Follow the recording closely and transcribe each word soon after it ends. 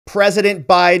President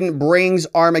Biden brings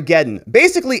Armageddon.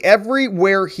 Basically,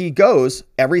 everywhere he goes,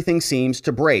 everything seems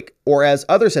to break. Or as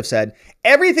others have said,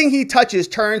 everything he touches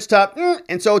turns to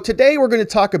And so today we're going to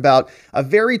talk about a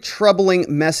very troubling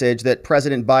message that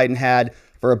President Biden had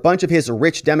for a bunch of his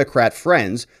rich Democrat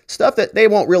friends, stuff that they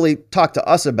won't really talk to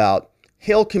us about.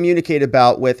 He'll communicate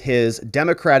about with his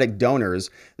Democratic donors.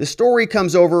 The story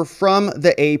comes over from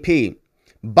the AP.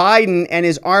 Biden and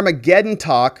his Armageddon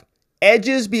talk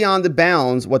edges beyond the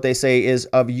bounds, what they say is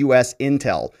of U.S.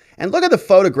 intel. And look at the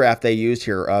photograph they used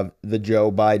here of the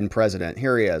Joe Biden president.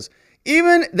 Here he is.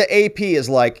 Even the AP is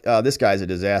like, this guy's a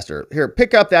disaster. Here,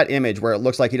 pick up that image where it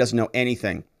looks like he doesn't know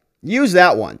anything. Use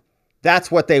that one. That's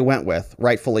what they went with,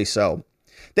 rightfully so.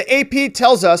 The AP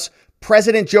tells us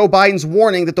President Joe Biden's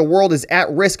warning that the world is at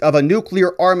risk of a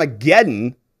nuclear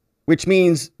Armageddon, which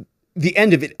means the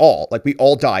end of it all. Like we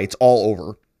all die. It's all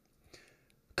over.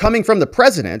 Coming from the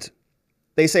president,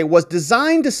 they say, was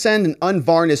designed to send an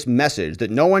unvarnished message that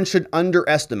no one should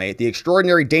underestimate the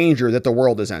extraordinary danger that the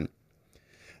world is in.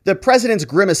 The president's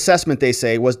grim assessment, they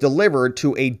say, was delivered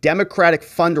to a Democratic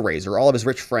fundraiser, all of his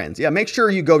rich friends. Yeah, make sure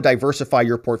you go diversify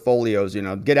your portfolios,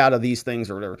 get out of these things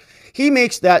or whatever. He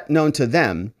makes that known to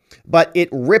them, but it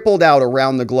rippled out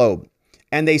around the globe.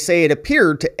 And they say it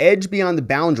appeared to edge beyond the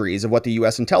boundaries of what the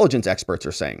U.S. intelligence experts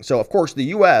are saying. So, of course, the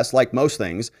U.S., like most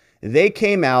things, they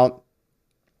came out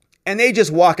and they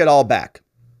just walk it all back.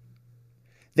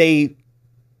 Let's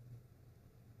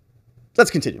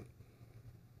continue.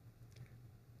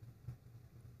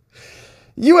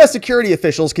 U.S. security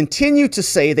officials continue to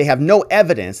say they have no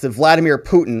evidence that Vladimir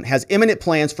Putin has imminent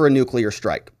plans for a nuclear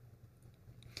strike.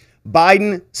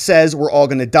 Biden says we're all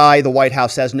going to die. The White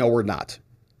House says no, we're not.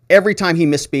 Every time he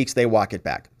misspeaks, they walk it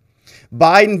back.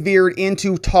 Biden veered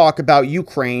into talk about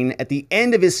Ukraine at the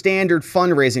end of his standard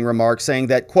fundraising remarks, saying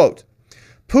that, quote,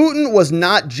 Putin was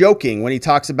not joking when he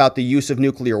talks about the use of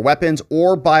nuclear weapons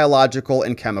or biological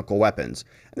and chemical weapons.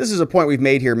 This is a point we've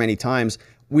made here many times.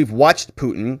 We've watched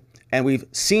Putin and we've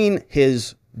seen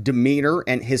his demeanor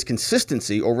and his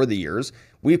consistency over the years.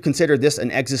 We've considered this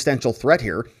an existential threat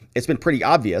here. It's been pretty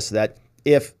obvious that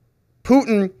if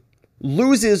Putin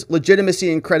loses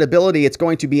legitimacy and credibility, it's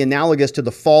going to be analogous to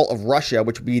the fall of Russia,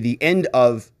 which would be the end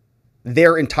of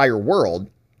their entire world.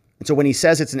 And so when he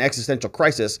says it's an existential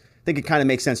crisis, I think it kind of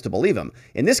makes sense to believe him.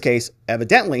 In this case,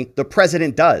 evidently, the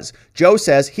president does. Joe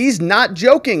says he's not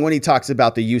joking when he talks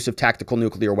about the use of tactical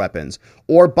nuclear weapons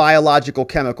or biological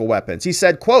chemical weapons. He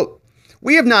said, quote,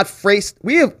 we have not faced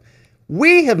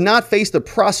the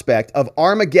prospect of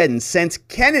Armageddon since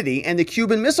Kennedy and the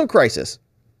Cuban Missile Crisis.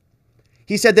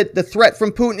 He said that the threat from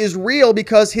Putin is real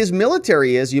because his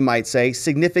military is, you might say,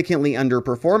 significantly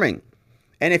underperforming.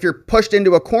 And if you're pushed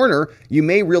into a corner, you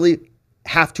may really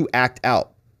have to act out.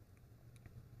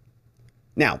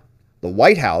 Now, the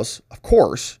White House, of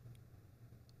course,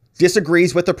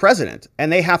 disagrees with the president,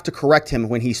 and they have to correct him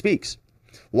when he speaks.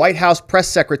 White House Press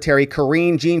Secretary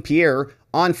Karine Jean-Pierre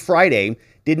on Friday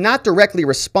did not directly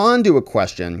respond to a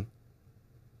question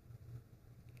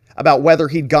about whether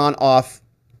he'd gone off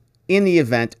in the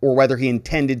event or whether he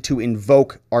intended to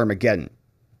invoke Armageddon.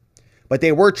 But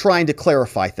they were trying to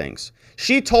clarify things.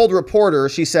 She told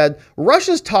reporters, she said,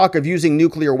 Russia's talk of using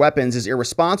nuclear weapons is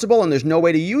irresponsible and there's no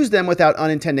way to use them without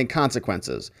unintended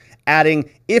consequences. Adding,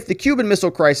 if the Cuban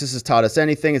Missile Crisis has taught us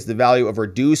anything, it's the value of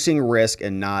reducing risk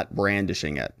and not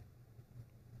brandishing it.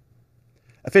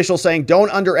 Officials saying don't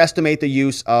underestimate the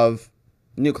use of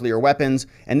nuclear weapons,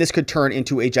 and this could turn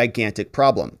into a gigantic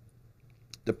problem.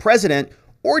 The president,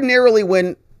 ordinarily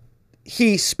when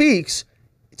he speaks,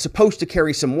 it's supposed to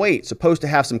carry some weight, supposed to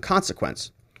have some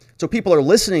consequence. So people are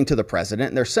listening to the president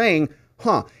and they're saying,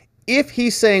 if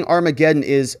he's saying Armageddon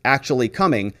is actually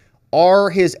coming, are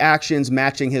his actions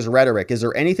matching his rhetoric? Is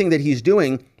there anything that he's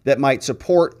doing that might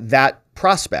support that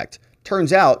prospect?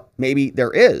 Turns out maybe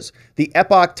there is. The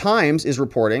Epoch Times is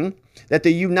reporting that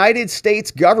the United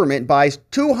States government buys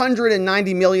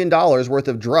 $290 million worth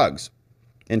of drugs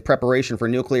in preparation for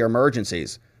nuclear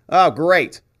emergencies. Oh,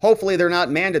 great. Hopefully they're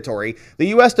not mandatory. The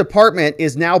U.S. Department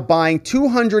is now buying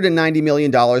 $290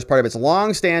 million, part of its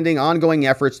long-standing ongoing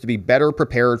efforts to be better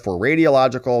prepared for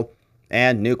radiological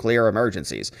and nuclear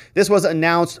emergencies. This was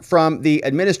announced from the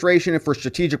Administration for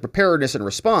Strategic Preparedness and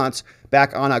Response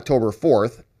back on October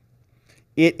 4th.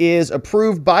 It is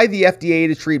approved by the FDA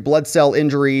to treat blood cell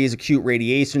injuries, acute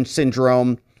radiation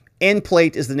syndrome.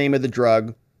 Nplate is the name of the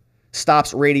drug.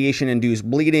 Stops radiation-induced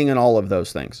bleeding and all of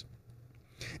those things.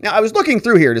 Now, I was looking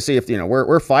through here to see if,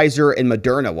 where Pfizer and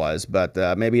Moderna was, but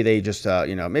maybe they just,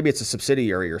 maybe it's a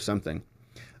subsidiary or something.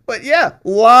 But yeah, a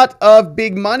lot of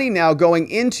big money now going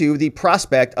into the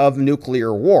prospect of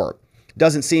nuclear war.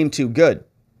 Doesn't seem too good.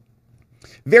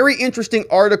 Very interesting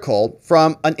article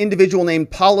from an individual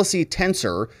named Policy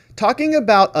Tensor talking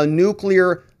about a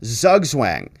nuclear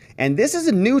Zugzwang. And this is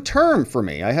a new term for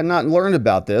me. I had not learned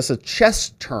about this, a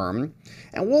chess term,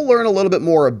 and we'll learn a little bit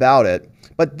more about it.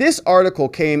 But this article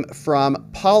came from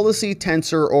Policy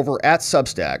Tensor over at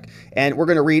Substack, and we're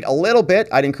going to read a little bit.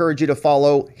 I'd encourage you to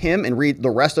follow him and read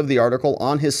the rest of the article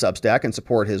on his Substack and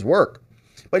support his work.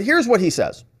 But here's what he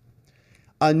says.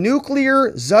 A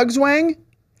nuclear Zugzwang?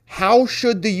 How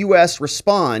should the U.S.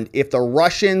 respond if the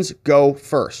Russians go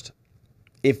first?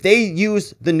 If they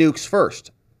use the nukes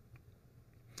first?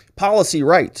 Policy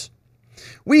writes,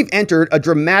 we've entered a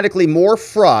dramatically more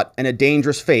fraught and a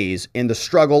dangerous phase in the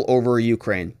struggle over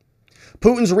Ukraine.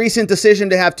 Putin's recent decision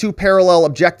to have two parallel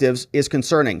objectives is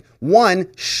concerning.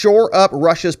 One, shore up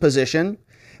Russia's position,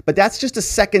 but that's just a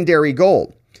secondary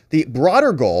goal. The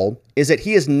broader goal is that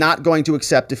he is not going to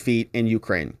accept defeat in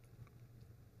Ukraine.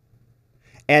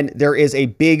 And there is a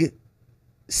big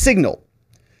signal.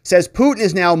 Says Putin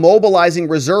is now mobilizing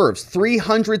reserves.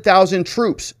 300,000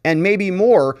 troops and maybe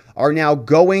more are now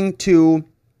going to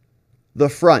the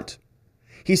front.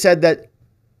 He said that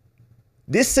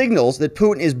this signals that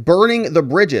Putin is burning the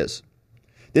bridges.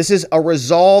 This is a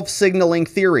resolve signaling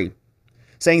theory,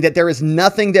 saying that there is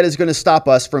nothing that is going to stop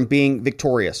us from being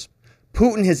victorious.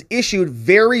 Putin has issued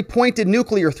very pointed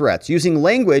nuclear threats using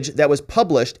language that was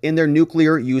published in their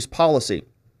nuclear use policy.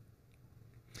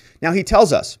 Now, he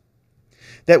tells us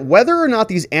that whether or not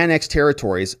these annexed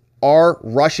territories are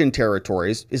Russian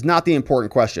territories is not the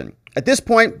important question. At this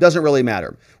point, doesn't really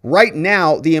matter. Right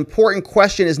now, the important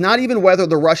question is not even whether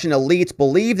the Russian elites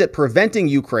believe that preventing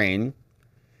Ukraine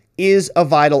is a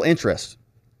vital interest.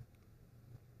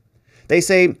 They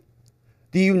say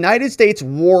the United States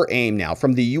war aim now,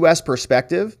 from the U.S.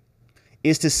 perspective,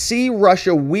 is to see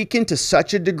Russia weaken to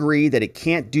such a degree that it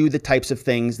can't do the types of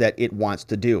things that it wants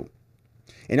to do.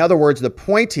 In other words, the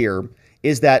point here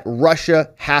is that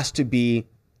Russia has to be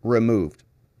removed.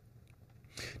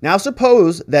 Now,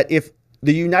 suppose that if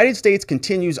the United States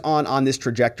continues on this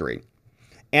trajectory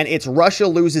and it's Russia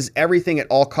loses everything at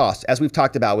all costs, as we've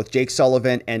talked about with Jake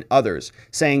Sullivan and others,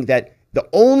 saying that the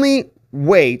only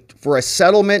way for a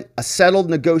settlement, a settled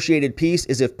negotiated peace,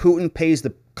 is if Putin pays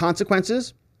the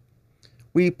consequences,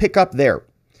 we pick up there.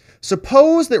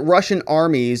 Suppose that Russian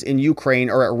armies in Ukraine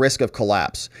are at risk of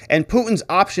collapse, and Putin's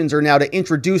options are now to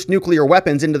introduce nuclear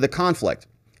weapons into the conflict.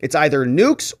 It's either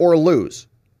nukes or lose.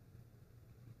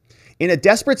 In a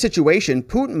desperate situation,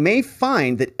 Putin may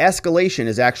find that escalation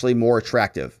is actually more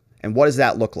attractive. And what does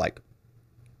that look like?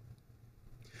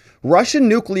 Russian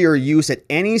nuclear use at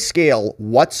any scale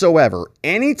whatsoever,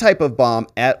 any type of bomb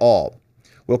at all,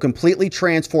 will completely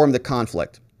transform the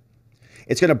conflict.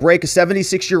 It's going to break a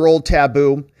 76-year-old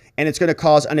taboo, and it's going to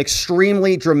cause an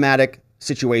extremely dramatic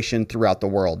situation throughout the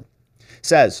world.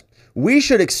 Says, we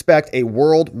should expect a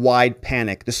worldwide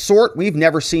panic, the sort we've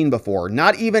never seen before,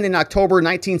 not even in October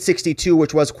 1962,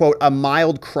 which was, quote, a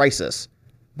mild crisis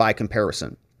by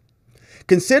comparison.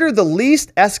 Consider the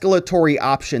least escalatory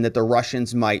option that the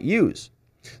Russians might use.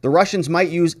 The Russians might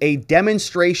use a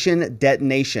demonstration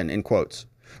detonation, in quotes.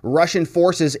 Russian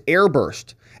forces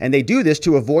airburst, and they do this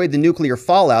to avoid the nuclear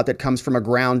fallout that comes from a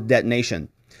ground detonation.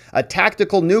 A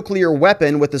tactical nuclear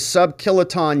weapon with a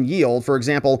sub-kiloton yield, for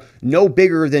example, no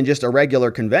bigger than just a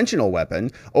regular conventional weapon,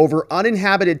 over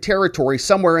uninhabited territory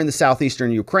somewhere in the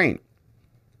southeastern Ukraine.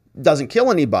 Doesn't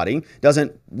kill anybody,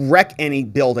 doesn't wreck any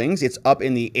buildings, it's up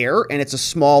in the air, and it's a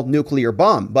small nuclear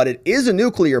bomb. But it is a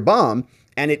nuclear bomb,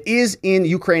 and it is in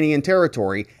Ukrainian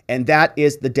territory, and that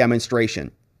is the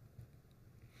demonstration.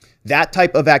 That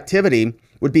type of activity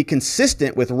would be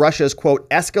consistent with Russia's, quote,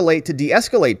 escalate to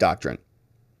de-escalate doctrine.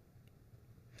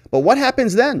 But what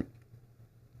happens then?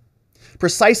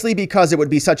 Precisely because it would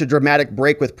be such a dramatic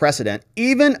break with precedent,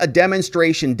 even a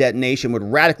demonstration detonation would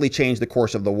radically change the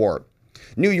course of the war.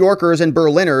 New Yorkers and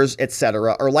Berliners,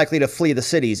 etc., are likely to flee the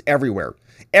cities everywhere.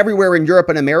 Everywhere in Europe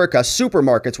and America,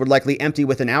 supermarkets would likely empty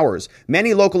within hours.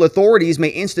 Many local authorities may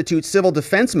institute civil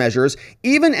defense measures,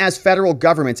 even as federal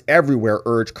governments everywhere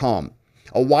urge calm.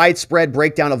 A widespread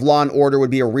breakdown of law and order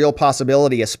would be a real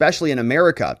possibility, especially in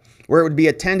America, where it would be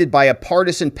attended by a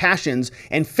partisan passions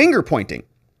and finger pointing.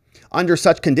 Under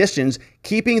such conditions,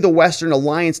 keeping the Western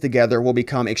alliance together will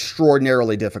become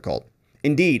extraordinarily difficult.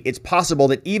 Indeed, it's possible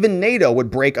that even NATO would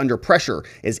break under pressure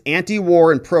as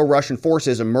anti-war and pro-Russian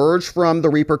forces emerge from the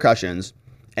repercussions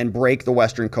and break the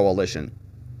Western coalition.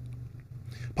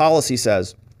 Policy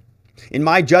says, in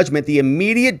my judgment, the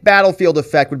immediate battlefield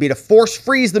effect would be to force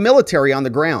freeze the military on the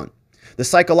ground. The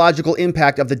psychological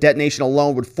impact of the detonation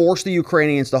alone would force the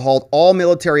Ukrainians to halt all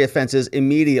military offenses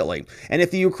immediately. And if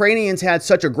the Ukrainians had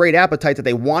such a great appetite that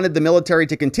they wanted the military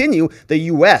to continue, the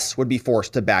U.S. would be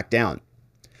forced to back down.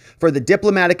 For the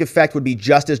diplomatic effect would be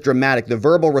just as dramatic. The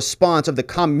verbal response of the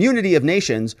community of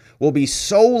nations will be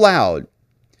so loud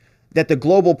that the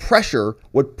global pressure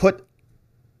would put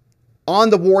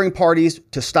on the warring parties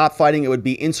to stop fighting. It would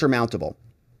be insurmountable.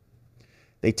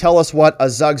 They tell us what a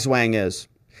Zugzwang is.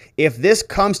 If this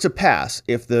comes to pass,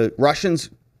 if the Russians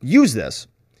use this,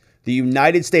 the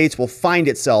United States will find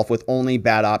itself with only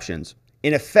bad options.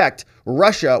 In effect,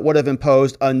 Russia would have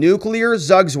imposed a nuclear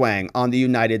Zugzwang on the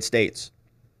United States.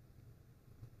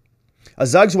 A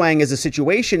Zugzwang is a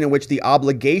situation in which the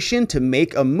obligation to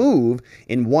make a move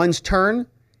in one's turn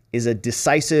is a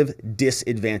decisive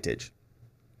disadvantage.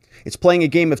 It's playing a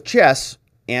game of chess,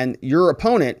 and your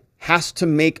opponent has to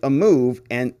make a move,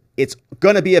 and it's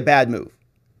going to be a bad move.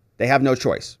 They have no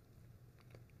choice.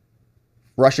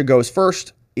 Russia goes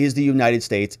first. Is the United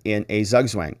States in a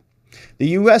Zugzwang? The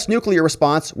U.S. nuclear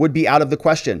response would be out of the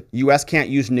question. U.S. can't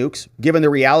use nukes. Given the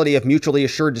reality of mutually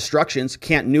assured destructions,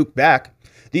 can't nuke back.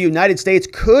 The United States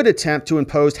could attempt to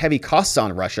impose heavy costs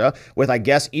on Russia with, I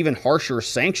guess, even harsher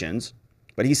sanctions.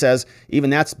 But he says even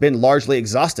that's been largely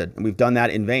exhausted, and we've done that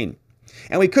in vain.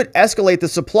 And we could escalate the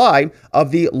supply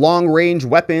of the long-range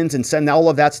weapons and send all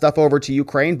of that stuff over to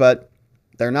Ukraine, but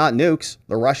they're not nukes.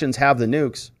 The Russians have the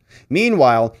nukes.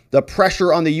 Meanwhile, the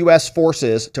pressure on the U.S.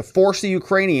 forces to force the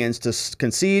Ukrainians to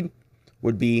concede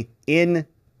would be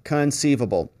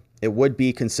inconceivable. It would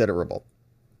be considerable.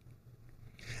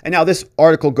 And now this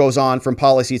article goes on from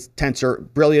Policy Tensor.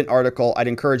 Brilliant article. I'd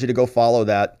encourage you to go follow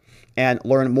that and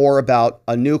learn more about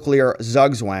a nuclear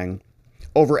Zugzwang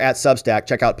over at Substack.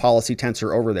 Check out Policy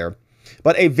Tensor over there.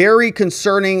 But a very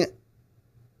concerning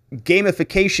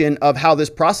gamification of how this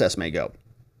process may go.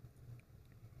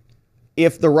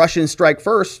 If the Russians strike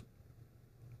first,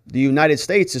 the United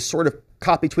States is sort of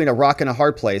caught between a rock and a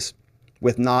hard place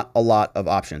with not a lot of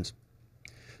options.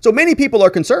 So many people are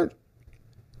concerned.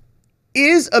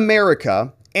 Is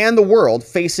America and the world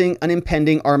facing an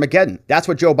impending Armageddon? That's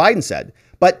what Joe Biden said.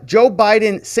 But Joe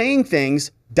Biden saying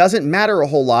things doesn't matter a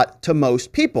whole lot to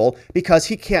most people because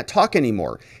he can't talk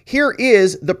anymore. Here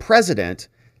is the president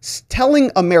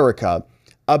telling America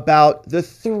about the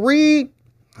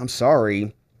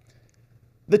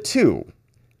two.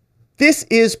 This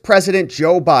is President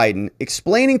Joe Biden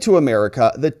explaining to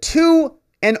America the two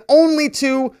and only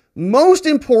two most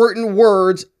important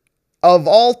words of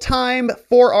all time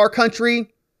for our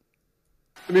country.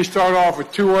 Let me start off with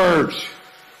two words.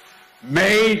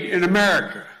 Made in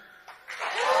America.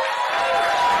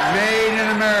 Made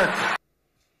in America.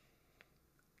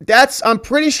 I'm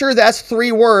pretty sure that's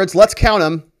three words. Let's count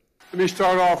them. Let me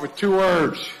start off with two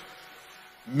words.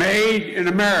 Made in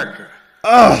America.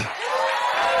 Ugh.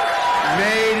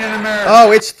 Made in America.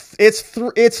 Oh,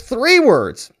 it's three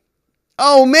words.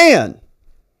 Oh, man.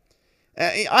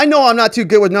 I know I'm not too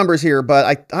good with numbers here,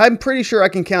 but I'm pretty sure I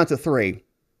can count to three.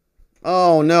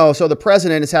 Oh, no. So the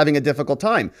president is having a difficult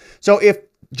time. So if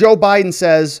Joe Biden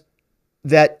says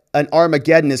that an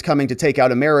Armageddon is coming to take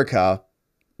out America,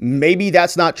 maybe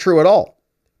that's not true at all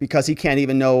because he can't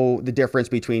even know the difference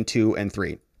between 2 and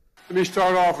 3. Let me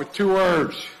start off with two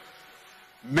words.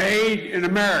 Made in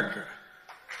America.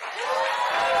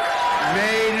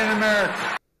 Made in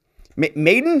America.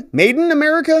 Maiden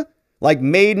America? Like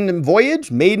maiden voyage?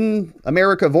 Maiden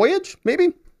America voyage,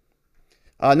 maybe?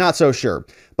 Not so sure.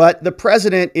 But the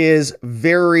president is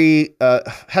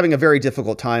having a very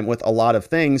difficult time with a lot of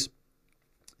things.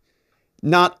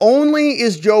 Not only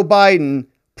is Joe Biden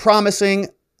promising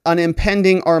an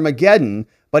impending Armageddon,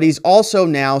 but he's also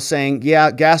now saying, yeah,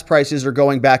 gas prices are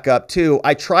going back up too.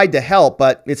 I tried to help,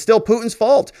 but it's still Putin's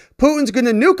fault. Putin's going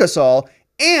to nuke us all,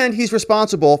 and he's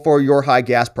responsible for your high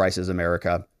gas prices,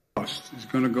 America. Cost is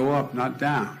going to go up, not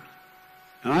down.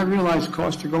 And I realize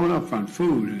costs are going up on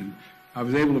food, and I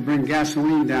was able to bring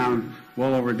gasoline down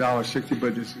well over $1.60,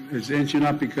 but it's inching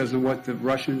up because of what the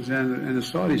Russians and the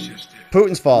Saudis just did.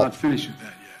 Putin's fault. I'm not finished with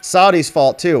that yet. Saudi's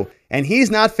fault too. And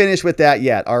he's not finished with that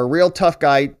yet. Our real tough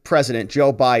guy president,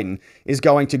 Joe Biden, is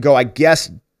going to go, I guess,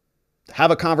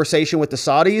 have a conversation with the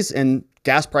Saudis and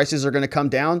gas prices are going to come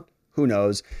down. Who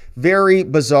knows? Very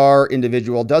bizarre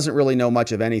individual. Doesn't really know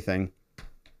much of anything.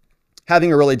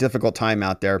 Having a really difficult time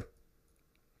out there.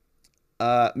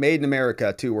 Made in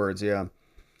America, 2 words, yeah.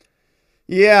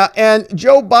 Yeah, and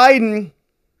Joe Biden,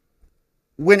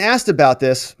 when asked about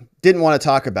this, didn't want to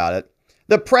talk about it.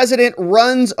 The president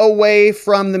runs away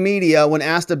from the media when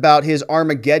asked about his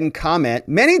Armageddon comment.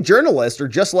 Many journalists are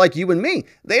just like you and me.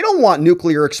 They don't want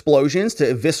nuclear explosions to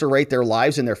eviscerate their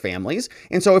lives and their families.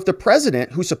 And so if the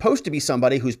president, who's supposed to be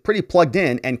somebody who's pretty plugged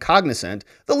in and cognizant,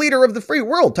 the leader of the free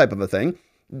world type of a thing,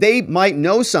 they might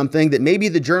know something that maybe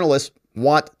the journalists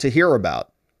want to hear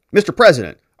about. Mr.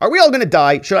 President, are we all going to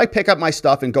die? Should I pick up my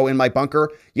stuff and go in my bunker?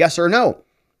 Yes or no?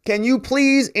 Can you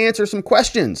please answer some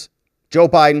questions? Joe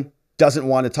Biden doesn't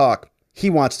want to talk. He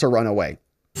wants to run away.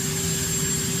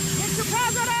 Mr.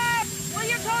 President, will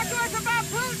you talk to us about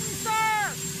Putin,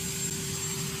 sir?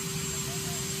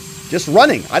 Just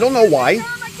running. I don't know why.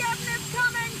 Armageddon is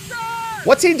coming, sir.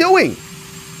 What's he doing?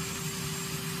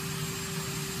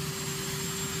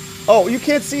 Oh, you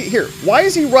can't see here. Why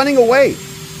is he running away?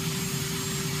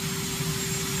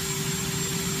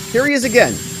 Here he is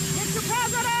again. Mr.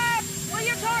 President, will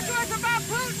you talk to us about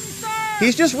Putin, sir?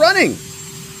 He's just running.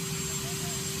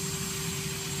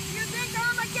 You think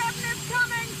Armageddon is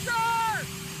coming, sir?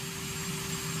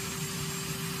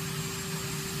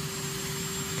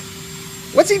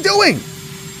 What's he doing?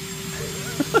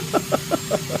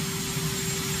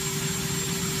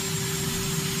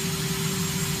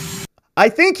 I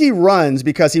think he runs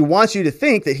because he wants you to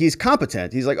think that he's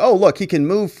competent. He's like, oh, look, he can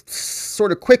move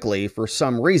sort of quickly for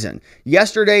some reason.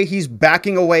 Yesterday, he's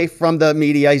backing away from the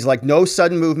media. He's like, no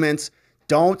sudden movements.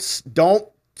 Don't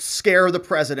scare the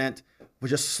president. We're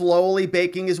just slowly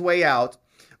baking his way out.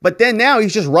 But then now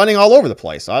he's just running all over the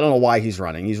place. I don't know why he's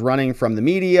running. He's running from the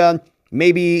media.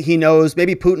 Maybe he knows,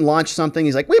 maybe Putin launched something.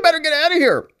 He's like, we better get out of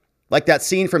here. Like that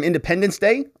scene from Independence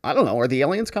Day. I don't know. Are the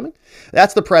aliens coming?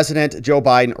 That's the president, Joe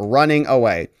Biden, running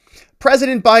away.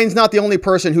 President Biden's not the only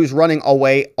person who's running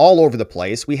away all over the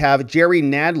place. We have Jerry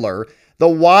Nadler, the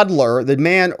waddler, the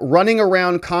man running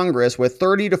around Congress with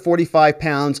 30 to 45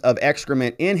 pounds of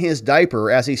excrement in his diaper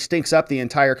as he stinks up the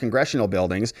entire congressional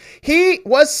buildings. He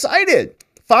was cited.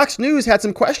 Fox News had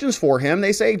some questions for him.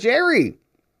 They say, Jerry,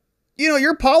 you know,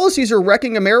 your policies are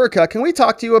wrecking America. Can we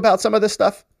talk to you about some of this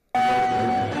stuff?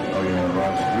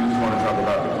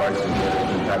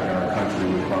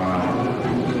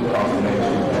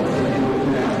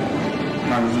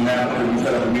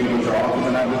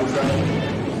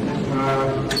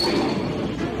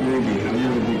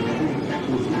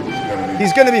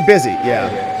 He's going to be busy, yeah.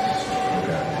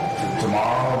 Okay.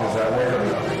 Tomorrow, does that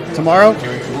work? Tomorrow?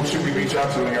 Who should we reach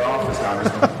out to in your office,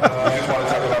 Congressman? We just want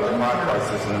to talk about the crime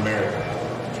crisis in America.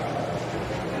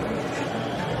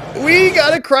 We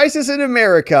got a crisis in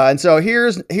America. And so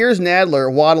here's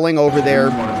Nadler waddling over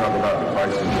there. We want to talk about the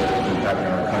crisis that is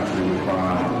impacting our country with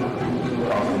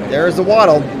crime. There's the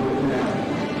waddle.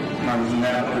 Congressman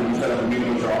Nadler, we set up a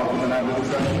meeting with your office and that was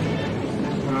discussion?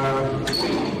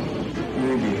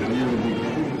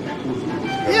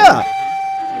 Yeah.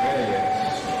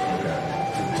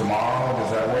 Okay. Tomorrow,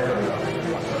 does that work?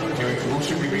 Who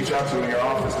should we reach out to in your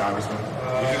office, Congressman? We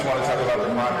just want to talk about the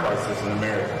crime crisis in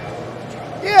America.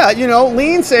 Yeah, you know,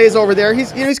 Lean says over there,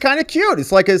 he's kind of cute.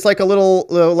 It's like a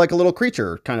little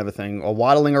creature kind of a thing,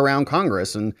 waddling around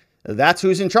Congress, and that's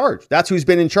who's in charge. That's who's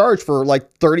been in charge for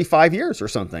like 35 years or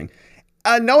something.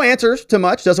 No answers to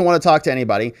much. Doesn't want to talk to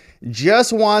anybody.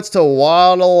 Just wants to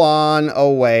waddle on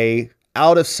away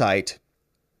out of sight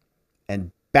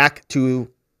and back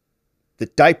to the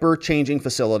diaper changing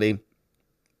facility,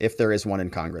 if there is one in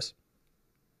Congress.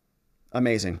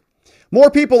 Amazing. More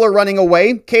people are running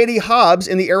away. Katie Hobbs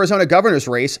in the Arizona governor's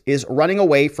race is running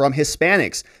away from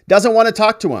Hispanics. Doesn't want to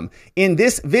talk to them. In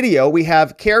this video, we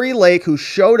have Kari Lake, who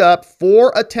showed up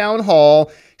for a town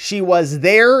hall. She was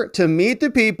there to meet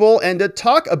the people and to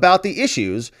talk about the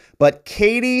issues. But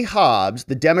Katie Hobbs,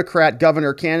 the Democrat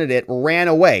governor candidate, ran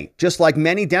away, just like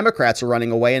many Democrats are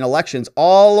running away in elections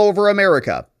all over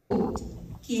America.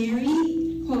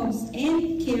 Kari Hobbs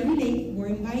and Kari Lake were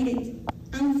invited.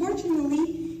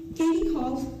 Unfortunately, Katie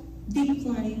Hobbs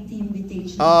declined the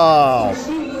invitation. Oh,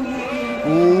 So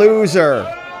loser.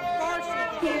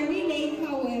 Kari Lake,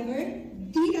 however,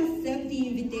 did accept the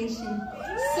invitation.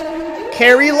 So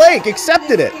Kari Lake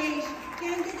accepted it.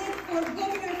 Candidate for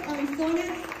governor of Arizona,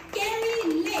 Kari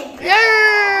Lake.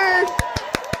 Yay!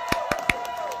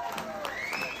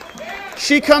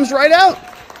 She comes right out.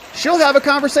 She'll have a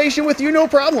conversation with you, no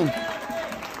problem.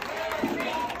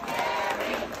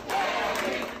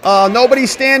 Oh,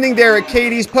 nobody's standing there at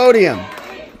Katie's podium.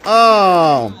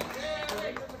 Oh.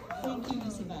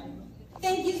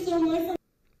 Thank you so much for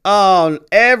Oh,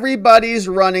 everybody's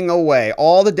running away.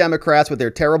 All the Democrats with their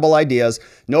terrible ideas.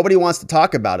 Nobody wants to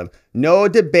talk about them. No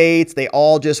debates. They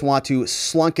all just want to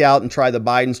slunk out and try the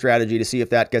Biden strategy to see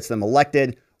if that gets them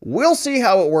elected. We'll see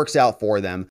how it works out for them.